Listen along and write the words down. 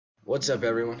What's up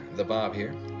everyone, the Bob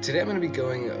here. Today I'm going to be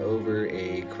going over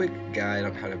a quick guide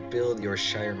on how to build your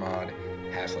Shire mod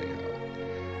halfling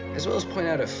home, as well as point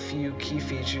out a few key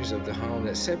features of the home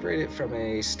that separate it from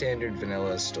a standard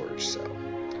vanilla storage cell.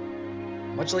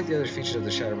 Much like the other features of the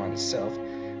Shire mod itself,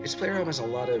 its player home has a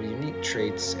lot of unique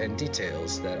traits and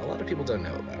details that a lot of people don't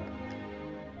know about.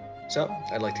 So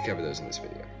I'd like to cover those in this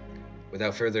video.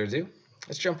 Without further ado,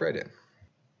 let's jump right in.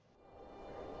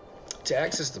 To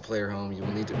access the player home, you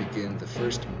will need to begin the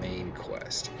first main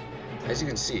quest. As you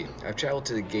can see, I've traveled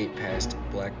to the gate past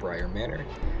Blackbriar Manor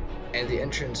and the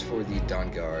entrance for the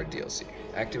Dawnguard DLC,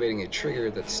 activating a trigger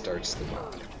that starts the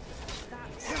mod.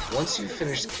 Once you've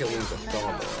finished killing the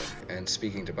Thalmor and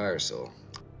speaking to Byersoul,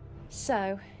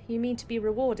 so, you mean to be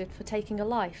rewarded for taking a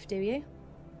life, do you?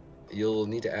 You'll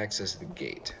need to access the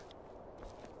gate.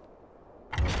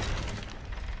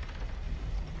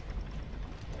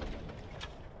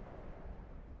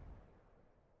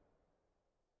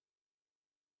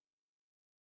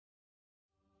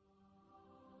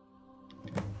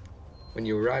 When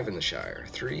you arrive in the Shire,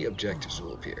 3 objectives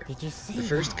will appear. The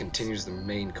first continues the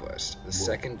main quest. The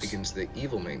second begins the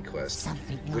evil main quest,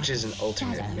 which is an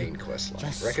alternate main quest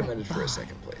line, recommended for a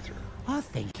second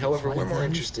playthrough. However, we're more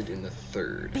interested in the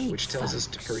third, which tells us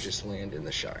to purchase land in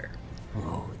the Shire.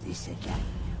 Oh, this again.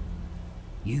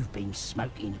 You've been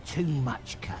smoking too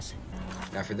much, cousin.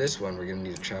 Now for this one, we're going to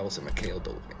need to travel to Mikhail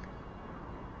Dolving.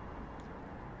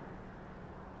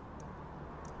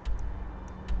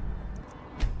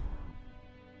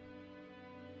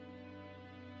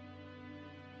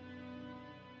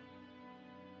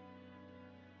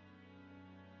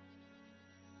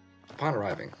 Upon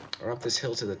arriving, we're up this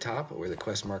hill to the top where the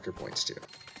quest marker points to.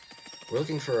 We're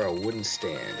looking for a wooden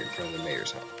stand in front of the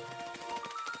mayor's home.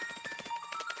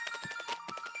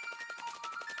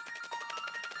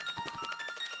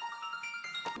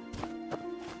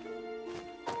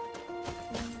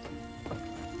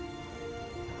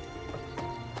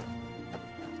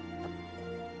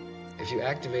 If you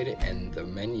activate it and the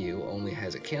menu only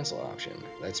has a cancel option,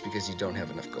 that's because you don't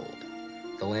have enough gold.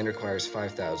 The land requires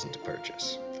 5,000 to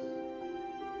purchase.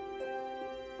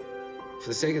 For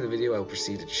the sake of the video, I will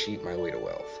proceed to cheat my way to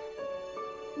wealth.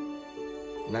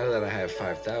 Now that I have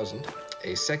 5,000,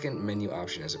 a second menu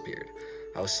option has appeared.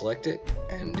 I'll select it,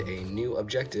 and a new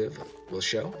objective will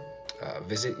show.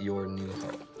 Visit your new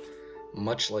home,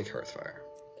 much like Hearthfire.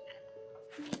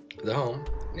 The home,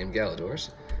 named Galador's,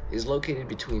 is located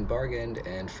between Bargend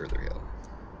and Furtherhill.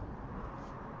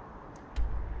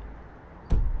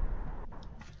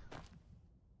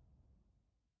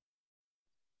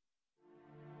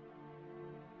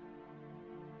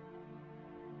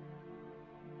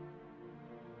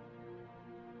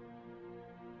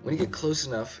 When you get close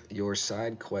enough, your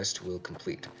side quest will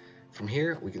complete. From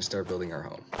here, we can start building our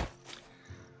home.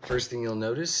 First thing you'll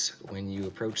notice when you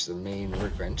approach the main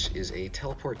workbench is a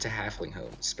teleport to Halfling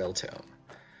Home spell tome.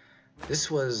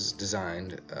 This was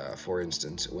designed, for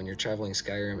instance, when you're traveling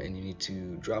Skyrim and you need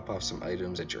to drop off some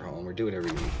items at your home or do whatever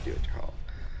you need to do at your home.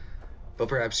 But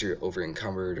perhaps you're over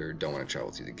encumbered or don't want to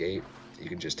travel through the gate, you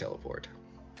can just teleport.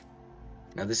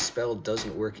 Now this spell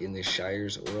doesn't work in the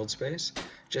Shire's world space,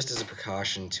 just as a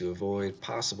precaution to avoid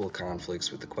possible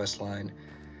conflicts with the questline,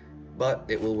 but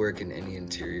it will work in any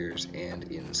interiors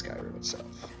and in Skyrim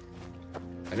itself.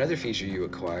 Another feature you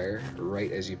acquire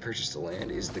right as you purchase the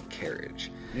land is the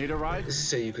carriage. Need a ride? This is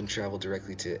so you can travel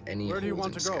directly to any hold in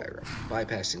Skyrim,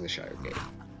 bypassing the Shire gate.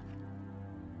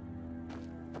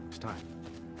 It's time.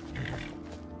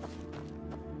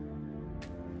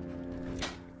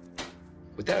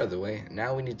 With that out of the way,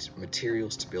 now we need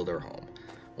materials to build our home.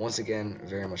 Once again,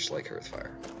 very much like Hearthfire.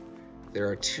 There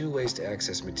are 2 ways to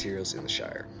access materials in the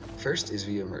Shire. First is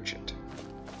via merchant.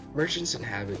 Merchants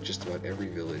inhabit just about every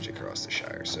village across the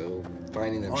Shire, so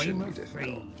finding them shouldn't be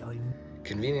difficult.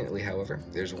 Conveniently, however,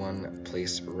 there's one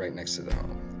place right next to the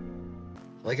home.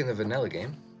 Like in the vanilla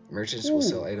game, merchants will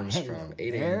sell items from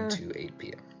 8 AM to 8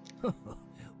 PM.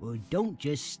 Well, don't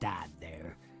just stand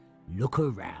there. Look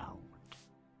around.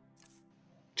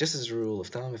 Just as a rule of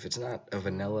thumb, if it's not a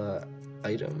vanilla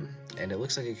item and it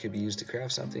looks like it could be used to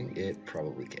craft something, it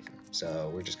probably can.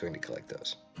 So we're just going to collect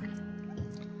those.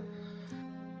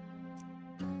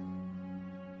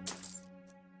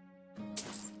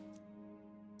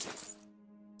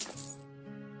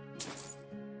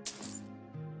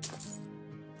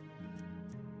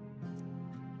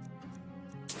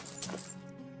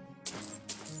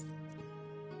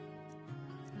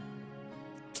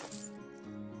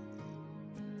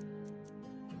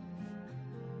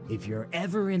 If you're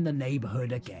ever in the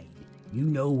neighborhood again, you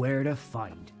know where to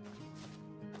find.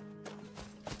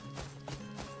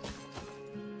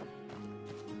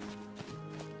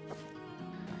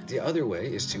 The other way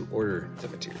is to order the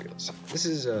materials. This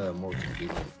is a more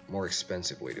convenient, more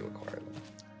expensive way to acquire them.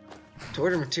 To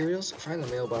order materials, find the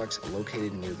mailbox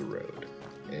located near the road.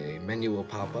 A menu will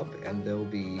pop up and there will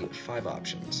be 5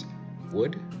 options: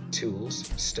 wood, tools,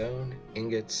 stone,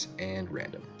 ingots, and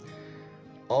random,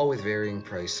 all with varying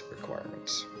price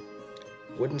requirements.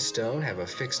 Wood and stone have a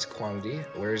fixed quantity,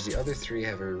 whereas the other 3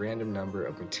 have a random number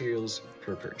of materials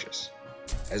per purchase,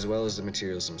 as well as the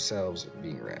materials themselves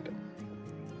being random.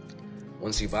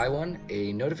 Once you buy one,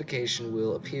 a notification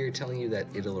will appear telling you that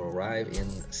it'll arrive in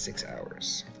 6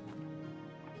 hours.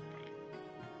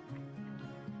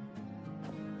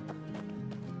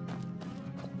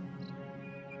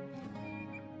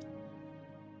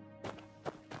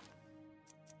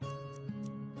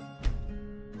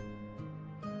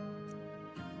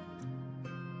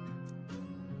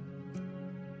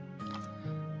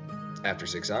 After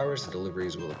 6 hours, the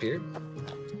deliveries will appear.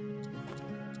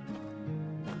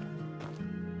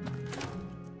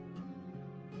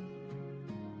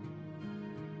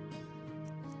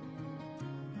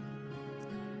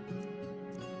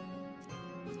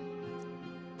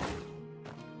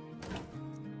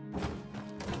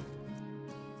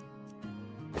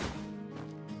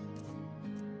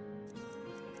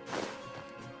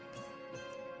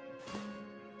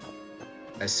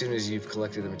 As soon as you've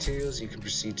collected the materials, you can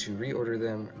proceed to reorder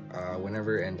them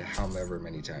whenever and however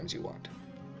many times you want.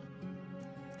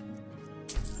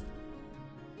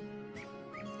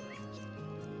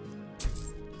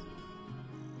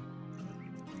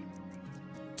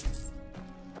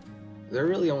 There are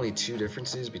really only 2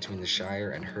 differences between the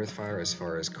Shire and Hearthfire as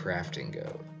far as crafting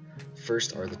go.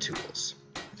 First are the tools.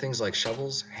 Things like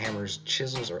shovels, hammers,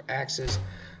 chisels, or axes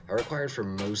are required for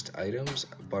most items,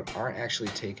 but aren't actually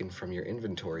taken from your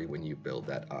inventory when you build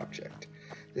that object.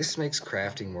 This makes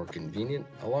crafting more convenient,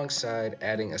 alongside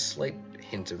adding a slight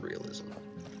hint of realism.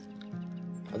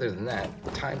 Other than that,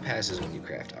 time passes when you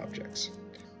craft objects.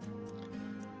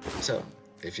 So,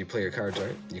 if you play your cards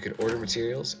right, you can order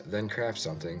materials, then craft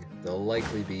something. They'll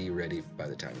likely be ready by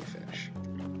the time you finish.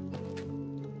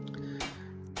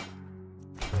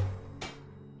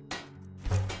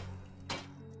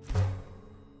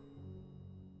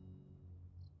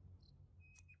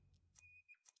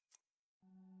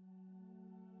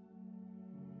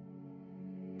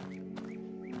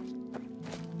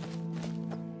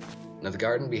 Now the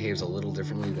garden behaves a little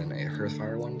differently than a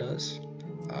Hearthfire one does.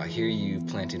 Here you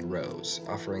plant in rows,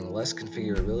 offering less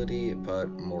configurability but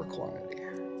more quantity.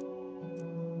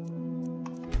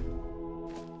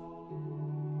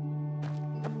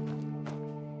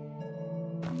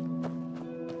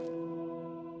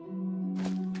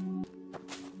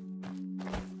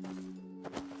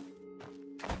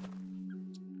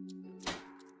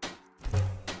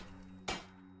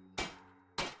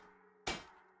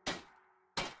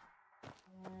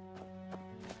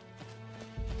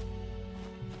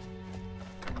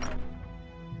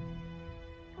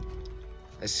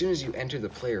 As soon as you enter the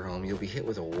player home, you'll be hit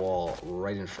with a wall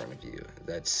right in front of you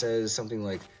that says something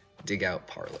like "Dig out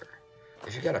parlor."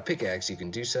 If you've got a pickaxe, you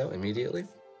can do so immediately.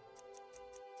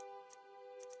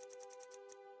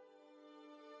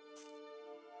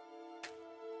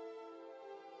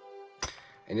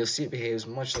 And you'll see it behaves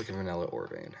much like a vanilla ore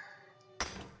vein.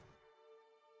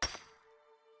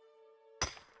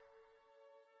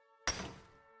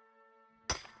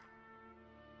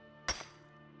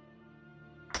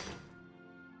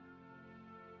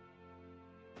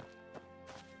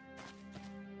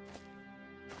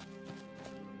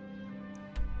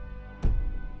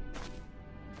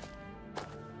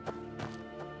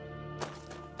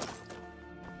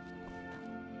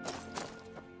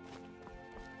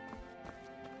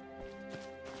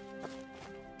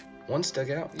 Once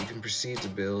dug out, you can proceed to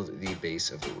build the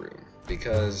base of the room,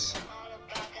 because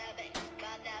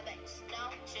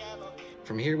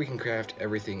from here we can craft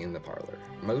everything in the parlor.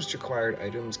 Most required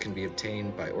items can be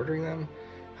obtained by ordering them,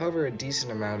 however a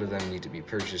decent amount of them need to be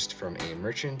purchased from a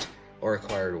merchant or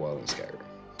acquired while in Skyrim.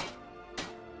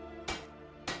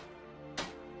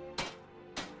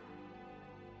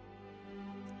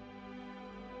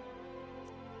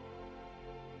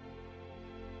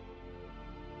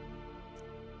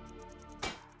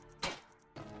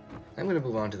 I'm going to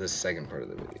move on to the second part of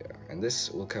the video, and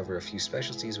this will cover a few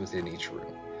specialties within each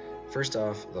room. First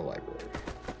off, the library.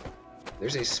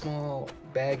 There's a small,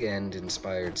 bag-end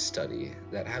inspired study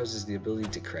that houses the ability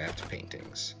to craft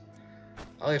paintings.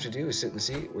 All you have to do is sit in the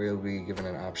seat where you'll be given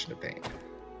an option to paint.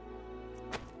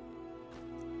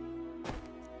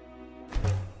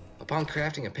 Upon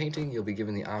crafting a painting, you'll be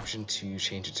given the option to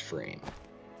change its frame.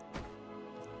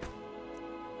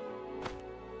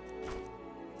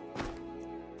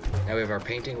 Now we have our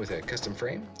painting with a custom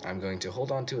frame. I'm going to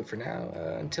hold on to it for now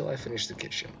until I finish the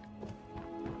kitchen.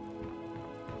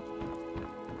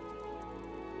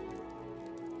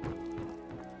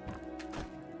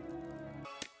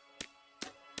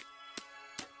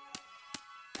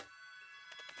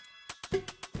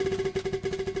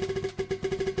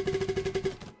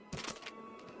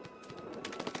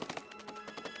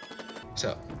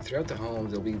 So, throughout the home,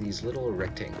 there'll be these little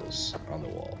rectangles on the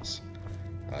walls.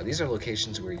 These are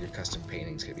locations where your custom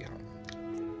paintings can be hung.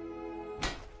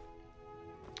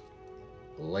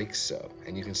 Like so,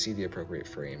 and you can see the appropriate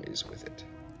frame is with it.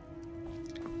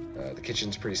 The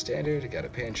kitchen's pretty standard, got a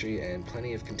pantry and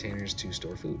plenty of containers to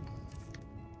store food.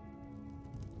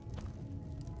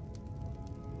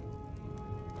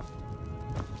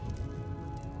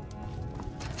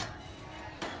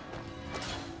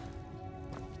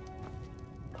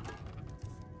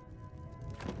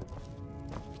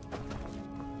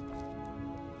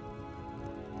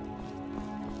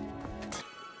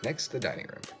 Next, the dining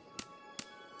room.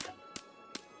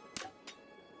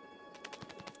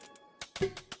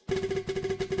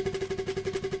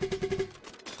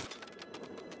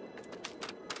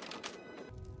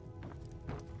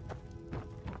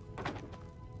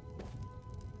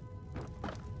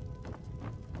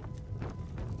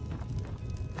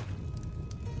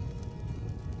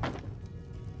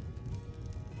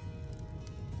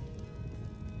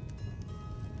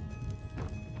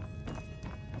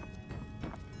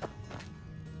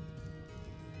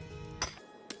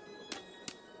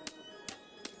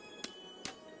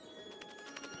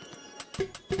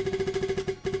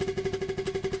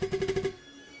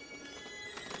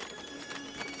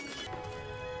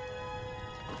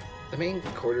 The main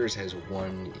quarters has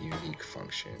one unique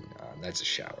function, that's a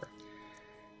shower.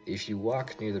 If you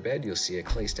walk near the bed, you'll see a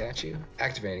clay statue.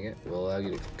 Activating it will allow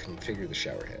you to configure the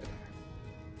shower head.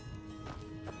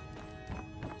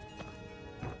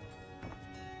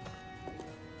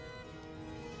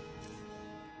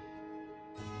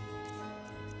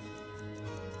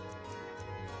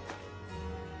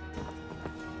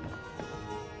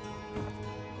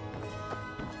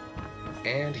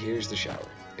 And here's the shower,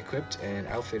 equipped and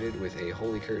outfitted with a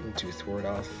holy curtain to thwart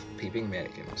off peeping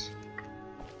mannequins.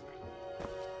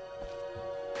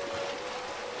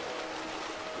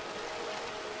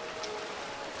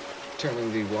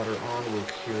 Turning the water on will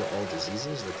cure all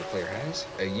diseases that the player has.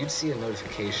 You'd see a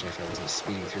notification if I wasn't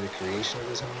speeding through the creation of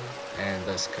this home, and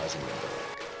thus causing them to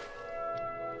lag.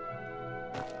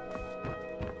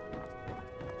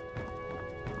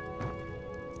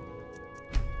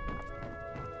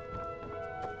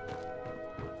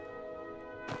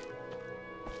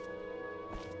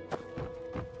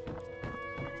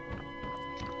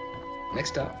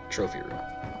 Next up, trophy room.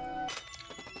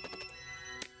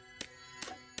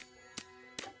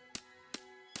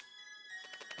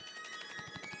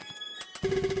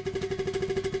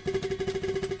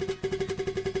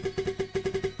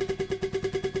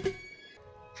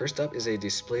 First up is a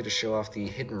display to show off the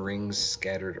hidden rings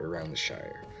scattered around the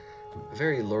Shire. A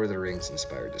very Lord of the Rings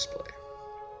inspired display.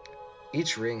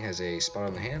 Each ring has a spot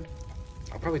on the hand.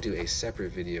 I'll probably do a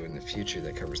separate video in the future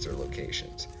that covers their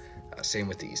locations. Same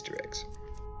with the Easter eggs.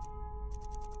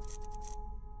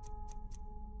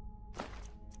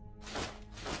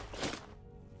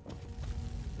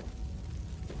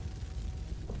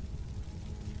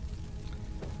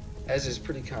 As is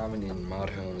pretty common in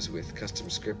mod homes with custom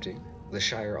scripting, the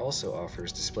Shire also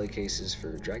offers display cases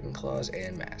for dragon claws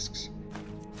and masks.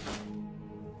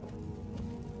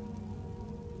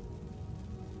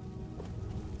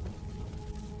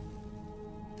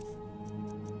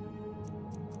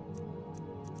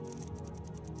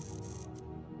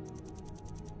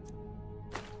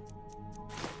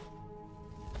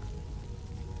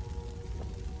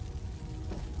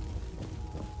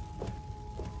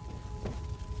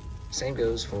 Same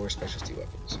goes for specialty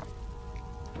weapons.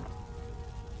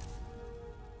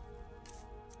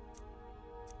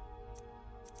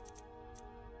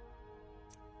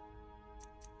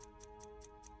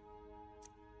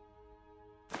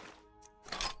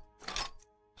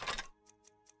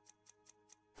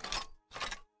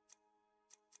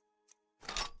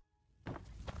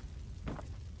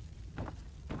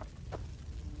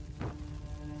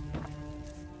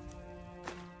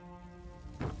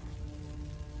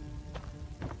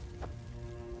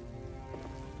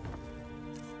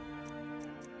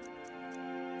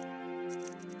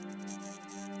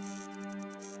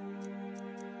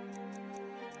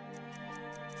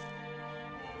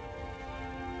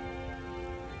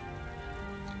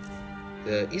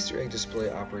 The Easter egg display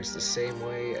operates the same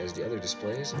way as the other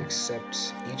displays,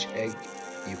 except each egg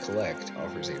you collect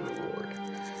offers a reward.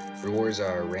 Rewards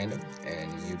are random,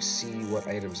 and you'd see what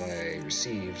items I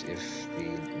received if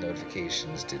the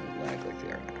notifications didn't lag like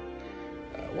they are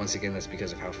now. Once again, that's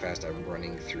because of how fast I'm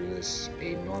running through this.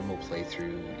 A normal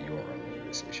playthrough, you won't run into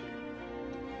this issue.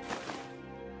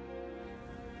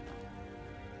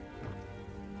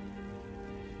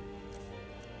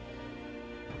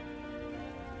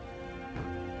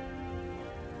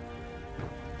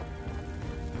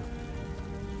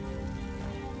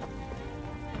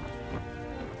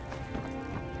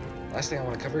 Last thing I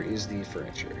want to cover is the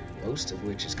furniture, most of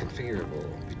which is configurable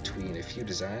between a few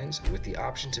designs with the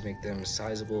option to make them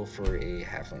sizable for a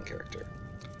halfling character.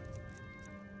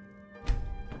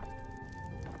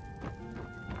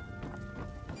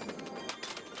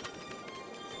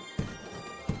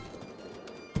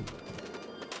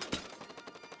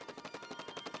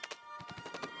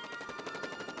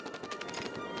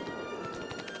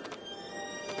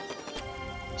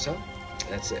 So,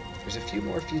 that's it. There's a few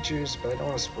more features, but I don't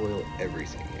want to spoil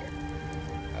everything here.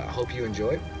 Hope you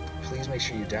enjoy. Please make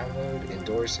sure you download,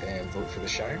 endorse, and vote for the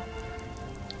Shire.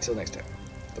 Until next time,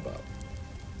 the Bob.